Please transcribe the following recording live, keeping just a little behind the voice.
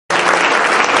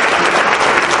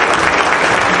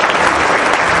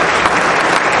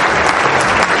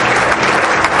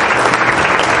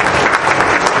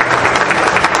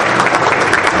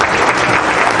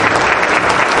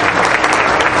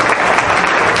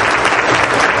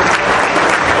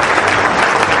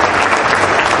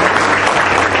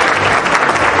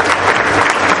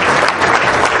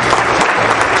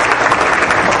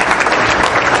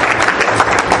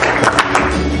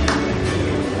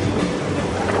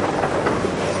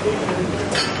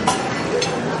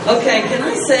Okay, can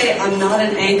I say I'm not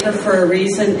an anchor for a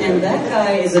reason, and that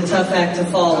guy is a tough act to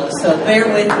follow, so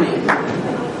bear with me.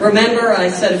 Remember, I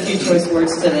said a few choice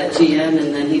words to that GM,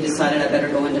 and then he decided I better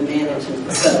go into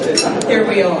management. So here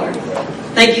we are.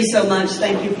 Thank you so much.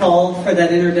 Thank you, Paul, for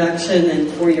that introduction and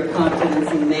for your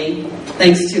confidence in me.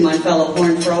 Thanks to my fellow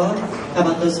horn frog. How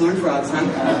about those horn frogs,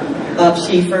 huh? Bob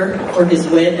Schieffer for his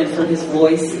wit and for his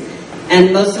voice.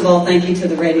 And most of all, thank you to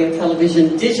the Radio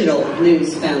Television Digital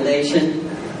News Foundation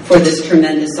for this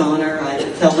tremendous honor. I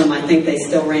tell them I think they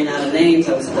still ran out of names.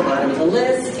 I was at the bottom of the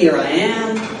list. Here I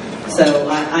am. So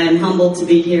I am humbled to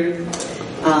be here.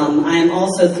 I am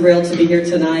also thrilled to be here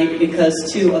tonight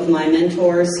because two of my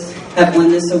mentors have won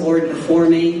this award before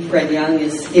me. Fred Young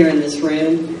is here in this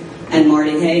room, and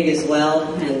Marty Haig as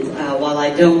well. And while I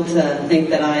don't think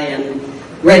that I am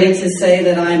ready to say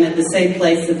that I'm at the same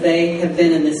place that they have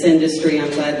been in this industry,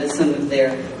 I'm glad that some of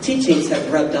their teachings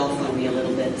have rubbed off on me a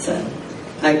little bit. So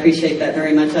I appreciate that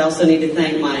very much. I also need to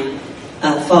thank my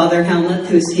father, Helmut,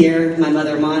 who's here, my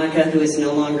mother, Monica, who is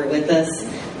no longer with us,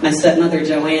 my stepmother,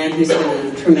 Joanne, who's been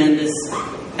a tremendous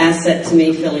asset to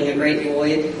me, filling a great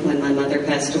void when my mother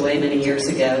passed away many years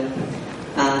ago.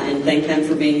 And thank them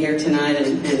for being here tonight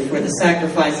and for the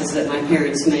sacrifices that my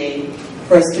parents made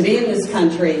for us to be in this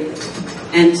country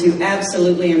and to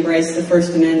absolutely embrace the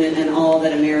First Amendment and all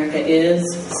that America is.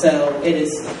 So it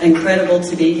is incredible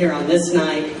to be here on this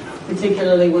night,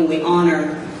 particularly when we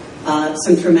honor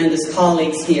some tremendous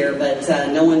colleagues here, but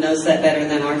no one knows that better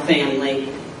than our family,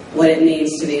 what it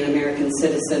means to be an American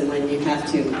citizen when you have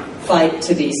to fight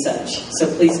to be such. So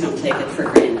please don't take it for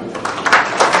granted.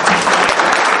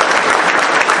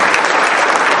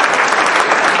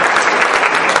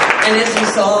 And as you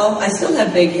saw, I still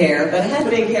have big hair, but I had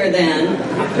big hair then.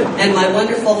 And my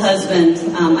wonderful husband,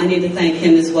 I need to thank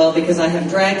him as well because I have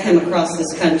dragged him across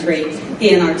this country,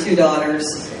 he and our two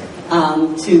daughters,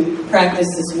 to practice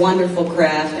this wonderful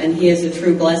craft. And he is a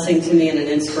true blessing to me and an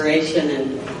inspiration.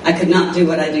 And I could not do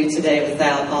what I do today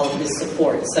without all of his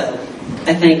support. So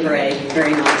I thank Ray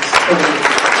very much for being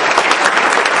here.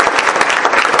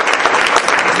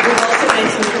 We've also made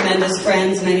some tremendous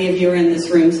friends. Many of you are in this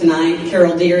room tonight.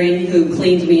 Carol Deering, who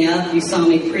cleaned me up. You saw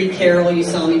me pre-Carol. You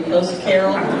saw me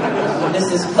post-Carol.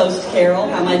 This is post-Carol.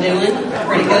 How am I doing?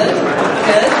 Pretty good?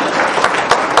 Good?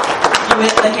 You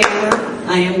met the hammer.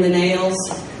 I am the nails.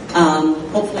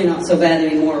 Hopefully not so bad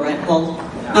anymore, right, Paul?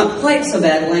 Not quite so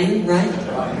bad, Wayne,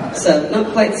 right? So,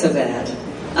 not quite so bad.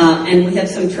 And we have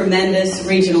some tremendous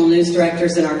regional news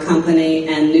directors in our company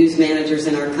and news managers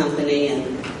in our company,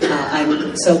 and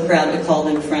I'm so proud to call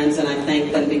them friends, and I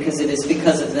thank them because it is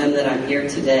because of them that I'm here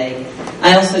today.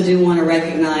 I also do want to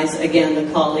recognize, again,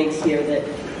 the colleagues here that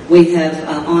we have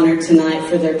honored tonight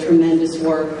for their tremendous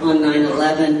work on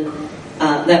 9/11.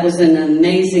 That was an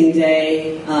amazing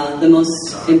day, the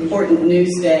most important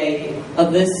news day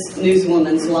of this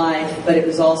newswoman's life, but it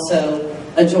was also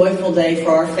a joyful day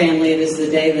for our family. It is the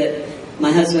day that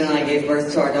my husband and I gave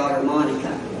birth to our daughter,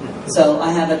 Monica. So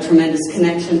I have a tremendous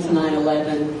connection to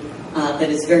 9/11 that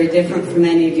is very different from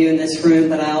many of you in this room,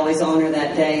 but I always honor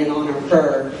that day and honor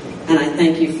her. And I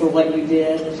thank you for what you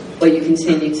did, what you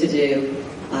continue to do.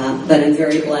 But I'm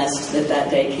very blessed that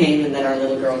that day came and that our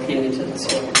little girl came into this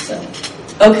world. So,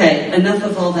 okay, enough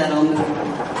of all that. I'll move on.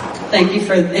 Thank you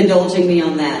for indulging me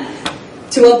on that.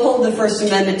 To uphold the First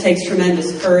Amendment takes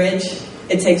tremendous courage.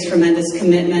 It takes tremendous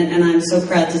commitment, and I'm so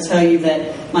proud to tell you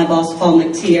that my boss, Paul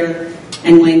McTeer,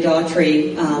 and Wayne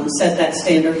Daughtry set that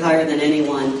standard higher than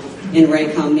anyone in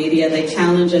Raycom Media. They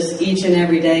challenge us each and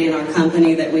every day in our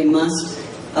company that we must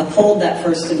uphold that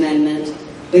First Amendment.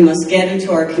 We must get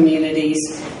into our communities.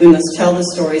 We must tell the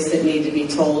stories that need to be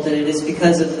told, and it is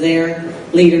because of their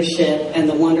leadership and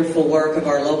the wonderful work of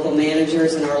our local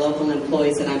managers and our local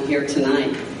employees that I'm here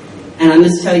tonight. And I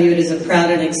must tell you, it is a proud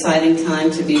and exciting time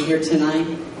to be here tonight.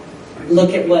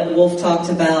 Look at what Wolf talked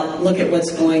about. Look at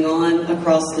what's going on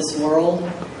across this world.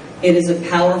 It is a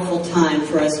powerful time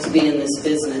for us to be in this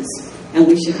business. And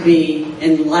we should be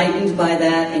enlightened by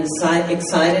that,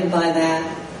 excited by that,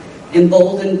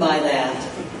 emboldened by that,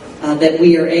 that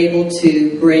we are able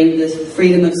to bring the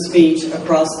freedom of speech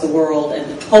across the world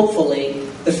and hopefully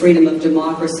the freedom of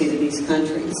democracy to these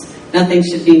countries. Nothing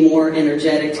should be more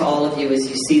energetic to all of you as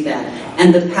you see that.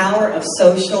 And the power of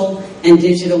social and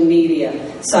digital media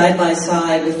side by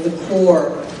side with the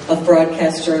core of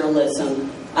broadcast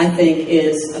journalism, I think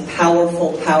is a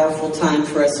powerful, powerful time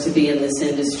for us to be in this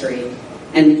industry.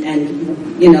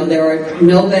 And you know, there are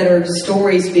no better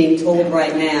stories being told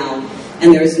right now,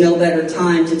 and there is no better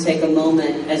time to take a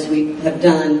moment, as we have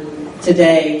done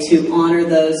today to honor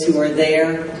those who are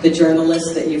there, the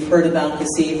journalists that you've heard about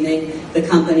this evening, the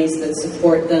companies that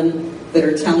support them, that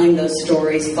are telling those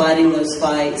stories, fighting those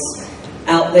fights,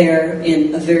 out there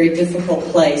in a very difficult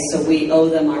place. So we owe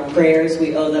them our prayers,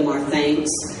 we owe them our thanks,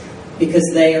 because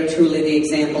they are truly the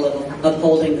example of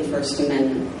upholding the First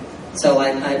Amendment. So I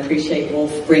appreciate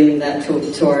Wolf bringing that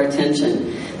to our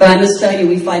attention. But I must tell you,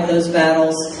 we fight those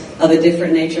battles of a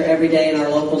different nature every day in our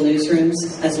local newsrooms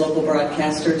as local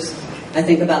broadcasters. I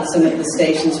think about some of the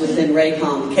stations within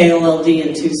Raycom, KOLD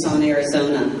in Tucson,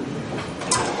 Arizona.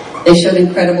 They showed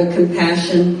incredible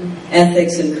compassion,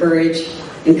 ethics, and courage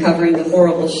in covering the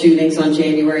horrible shootings on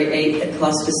January 8th that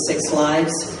cost us 6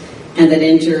 lives and that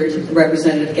injured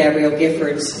Representative Gabrielle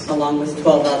Giffords along with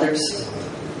 12 others.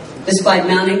 Despite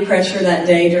mounting pressure that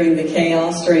day during the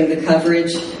chaos, during the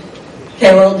coverage,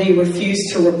 KOLD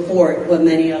refused to report what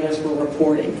many others were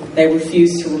reporting. They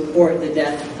refused to report the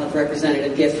death of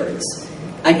Representative Giffords.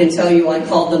 I can tell you, I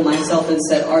called them myself and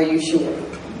said, "Are you sure?"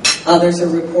 Others are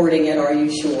reporting it, "Are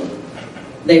you sure?"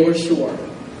 They were sure.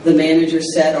 The manager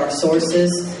said, "Our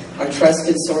sources, our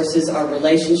trusted sources, our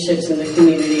relationships in the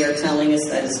community are telling us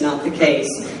that is not the case.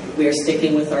 We are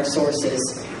sticking with our sources.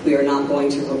 We are not going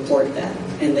to report that."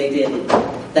 And they didn't.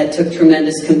 That took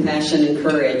tremendous compassion and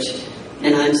courage,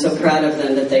 and I'm so proud of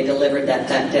them that they delivered that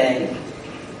day.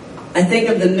 I think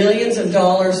of the millions of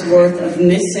dollars worth of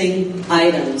missing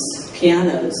items,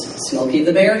 pianos, Smokey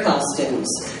the Bear costumes,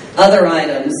 other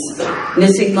items,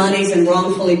 missing monies and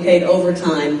wrongfully paid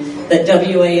overtime that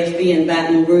WAFB in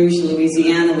Baton Rouge,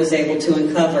 Louisiana was able to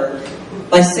uncover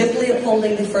by simply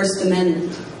upholding the First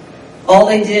Amendment. All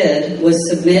they did was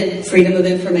submit Freedom of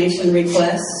Information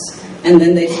requests, and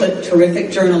then they put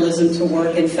terrific journalism to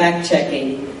work in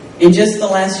fact-checking. In just the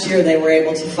last year, they were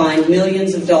able to find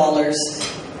millions of dollars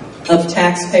of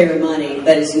taxpayer money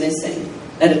that is missing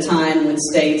at a time when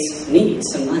states need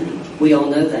some money. We all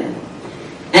know that.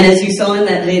 And as you saw in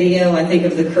that video, I think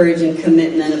of the courage and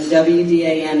commitment of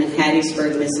WDAM in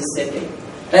Hattiesburg, Mississippi.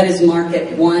 That is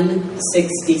market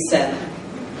 167.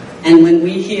 And when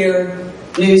we hear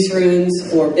newsrooms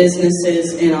or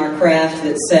businesses in our craft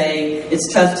that say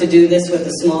it's tough to do this with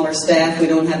a smaller staff, we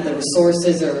don't have the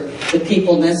resources or the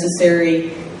people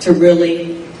necessary to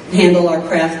really handle our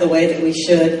craft the way that we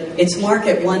should, it's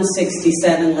market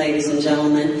 167, ladies and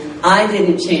gentlemen. I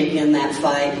didn't champion that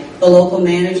fight. The local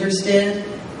managers did.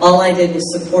 All I did was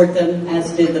support them, as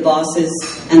did the bosses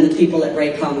and the people at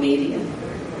Raycom Media.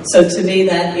 So to me,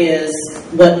 that is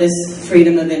what this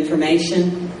freedom of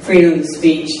information, freedom of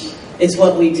speech, it's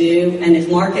what we do. And if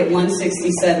Market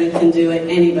 167 can do it,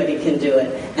 anybody can do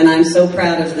it. And I'm so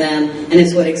proud of them, and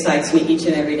it's what excites me each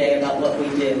and every day about what we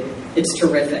do. It's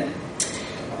terrific.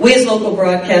 We as local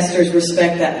broadcasters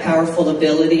respect that powerful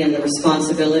ability and the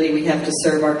responsibility we have to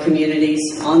serve our communities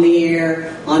on the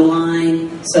air,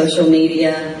 online, social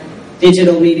media,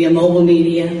 digital media, mobile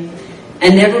media.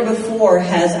 And never before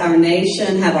has our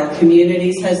nation, have our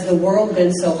communities, has the world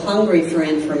been so hungry for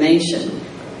information.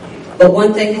 But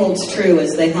one thing holds true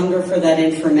is they hunger for that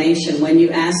information. When you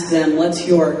ask them, what's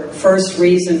your first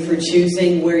reason for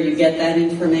choosing where you get that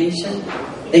information?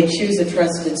 They choose a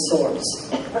trusted source.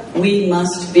 We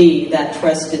must be that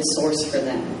trusted source for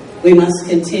them. We must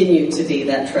continue to be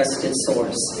that trusted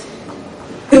source.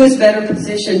 Who is better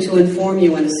positioned to inform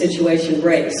you when a situation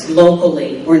breaks,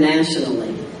 locally or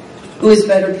nationally? Who is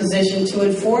better positioned to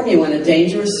inform you when a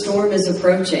dangerous storm is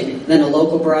approaching than a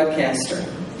local broadcaster?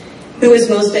 Who is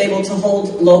most able to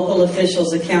hold local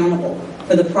officials accountable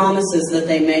for the promises that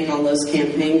they make on those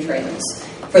campaign trails,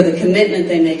 for the commitment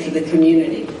they make to the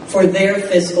community, for their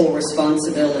fiscal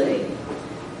responsibility?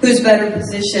 Who's better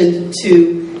positioned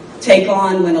to take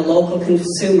on when a local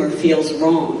consumer feels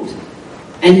wronged?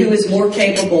 And who is more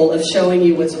capable of showing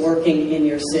you what's working in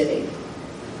your city?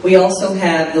 We also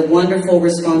have the wonderful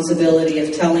responsibility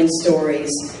of telling stories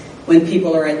when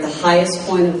people are at the highest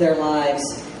point of their lives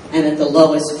and at the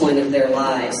lowest point of their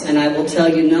lives. And I will tell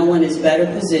you, no one is better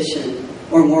positioned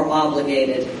or more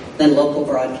obligated than local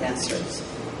broadcasters.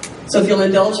 So if you'll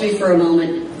indulge me for a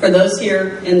moment, for those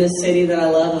here in this city that I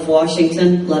love, of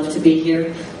Washington, love to be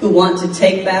here, who want to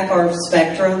take back our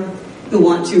spectrum, who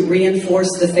want to reinforce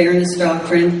the fairness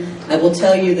doctrine, I will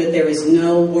tell you that there is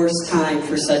no worse time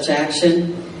for such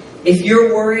action. If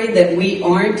you're worried that we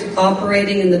aren't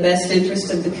operating in the best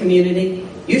interest of the community,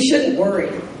 you shouldn't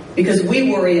worry, because we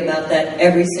worry about that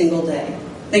every single day.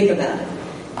 Think about it.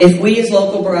 If we as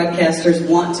local broadcasters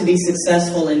want to be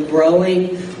successful in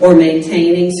growing or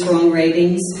maintaining strong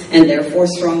ratings and therefore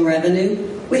strong revenue,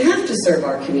 we have to serve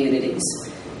our communities.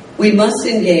 We must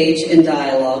engage in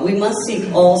dialogue. We must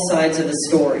seek all sides of a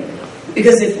story.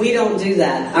 Because if we don't do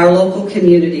that, our local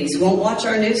communities won't watch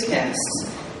our newscasts.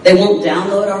 They won't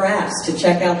download our apps to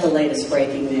check out the latest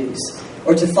breaking news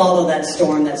or to follow that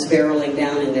storm that's barreling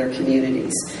down in their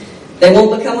communities. They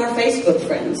won't become our Facebook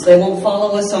friends. They won't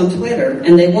follow us on Twitter.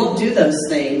 And they won't do those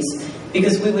things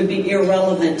because we would be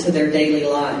irrelevant to their daily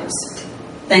lives.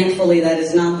 Thankfully, that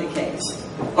is not the case.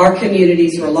 Our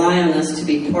communities rely on us to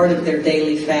be part of their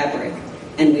daily fabric,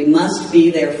 and we must be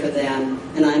there for them.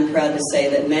 And I'm proud to say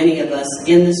that many of us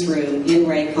in this room, in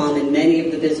Raycom, and many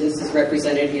of the businesses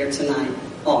represented here tonight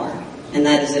are. And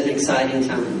that is an exciting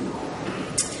time.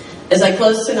 As I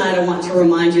close tonight, I want to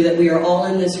remind you that we are all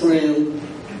in this room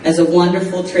as a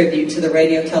wonderful tribute to the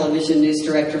Radio Television News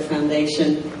Director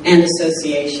Foundation and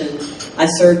Association. I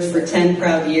served for 10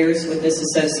 proud years with this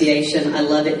association. I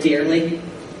love it dearly.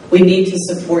 We need to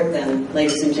support them,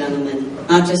 ladies and gentlemen,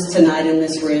 not just tonight in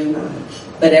this room,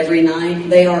 but every night.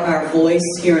 They are our voice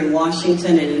here in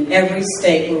Washington and in every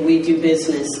state where we do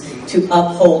business to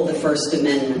uphold the First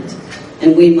Amendment.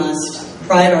 And we must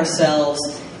pride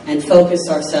ourselves and focus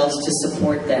ourselves to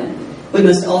support them. We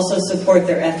must also support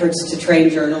their efforts to train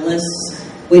journalists.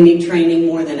 We need training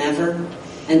more than ever,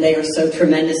 and they are so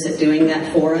tremendous at doing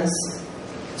that for us.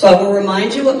 So I will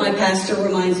remind you what my pastor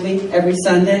reminds me every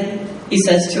Sunday. He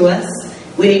says to us,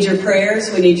 we need your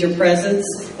prayers, we need your presence,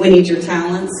 we need your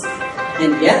talents,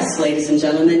 and yes, ladies and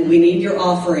gentlemen, we need your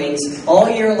offerings all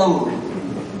year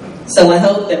long. So I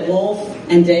hope that Wolf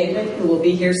and David, who will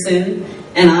be here soon,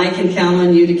 and I can count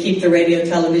on you to keep the Radio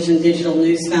Television Digital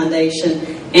News Foundation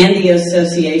and the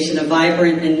association a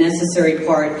vibrant and necessary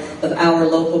part of our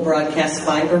local broadcast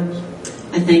fiber.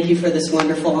 I thank you for this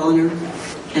wonderful honor.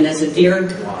 And as a dear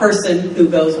person who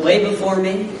goes way before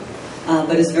me,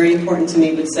 but is very important to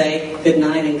me, would say good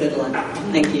night and good luck.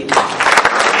 Thank you.